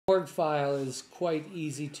Morguefile is quite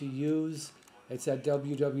easy to use. It's at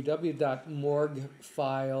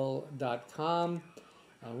www.morguefile.com.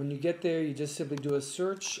 When you get there, you just simply do a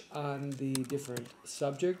search on the different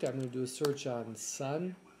subject. I'm going to do a search on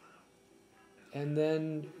sun. And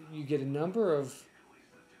then you get a number of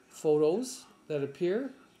photos that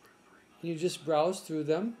appear. And you just browse through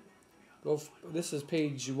them. This is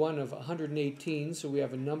page 1 of 118, so we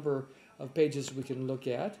have a number of pages we can look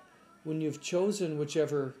at. When you've chosen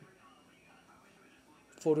whichever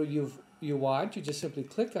photo you want, you just simply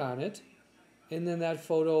click on it, and then that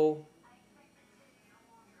photo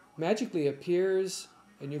magically appears,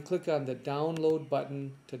 and you click on the download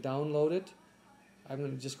button to download it. I'm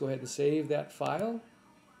going to just go ahead and save that file,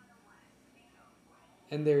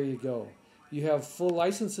 and there you go. You have full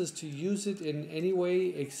licenses to use it in any way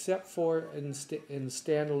except for in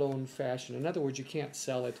standalone fashion. In other words, you can't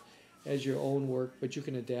sell it as your own work, but you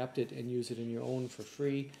can adapt it and use it in your own for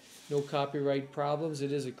free. No copyright problems.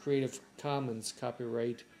 It is a Creative Commons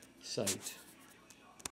copyright site.